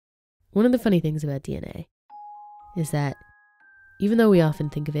One of the funny things about DNA is that even though we often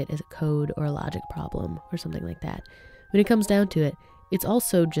think of it as a code or a logic problem or something like that, when it comes down to it, it's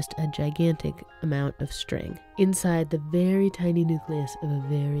also just a gigantic amount of string inside the very tiny nucleus of a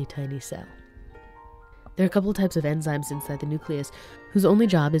very tiny cell. There are a couple types of enzymes inside the nucleus whose only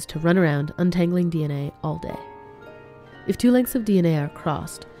job is to run around untangling DNA all day. If two lengths of DNA are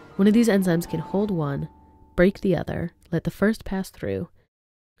crossed, one of these enzymes can hold one, break the other, let the first pass through,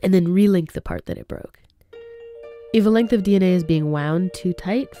 and then relink the part that it broke. If a length of DNA is being wound too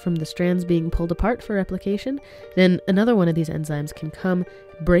tight from the strands being pulled apart for replication, then another one of these enzymes can come,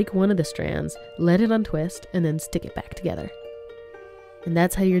 break one of the strands, let it untwist, and then stick it back together. And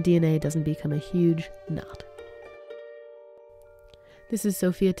that's how your DNA doesn't become a huge knot. This is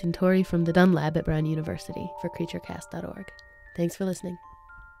Sophia Tintori from the Dunn Lab at Brown University for CreatureCast.org. Thanks for listening.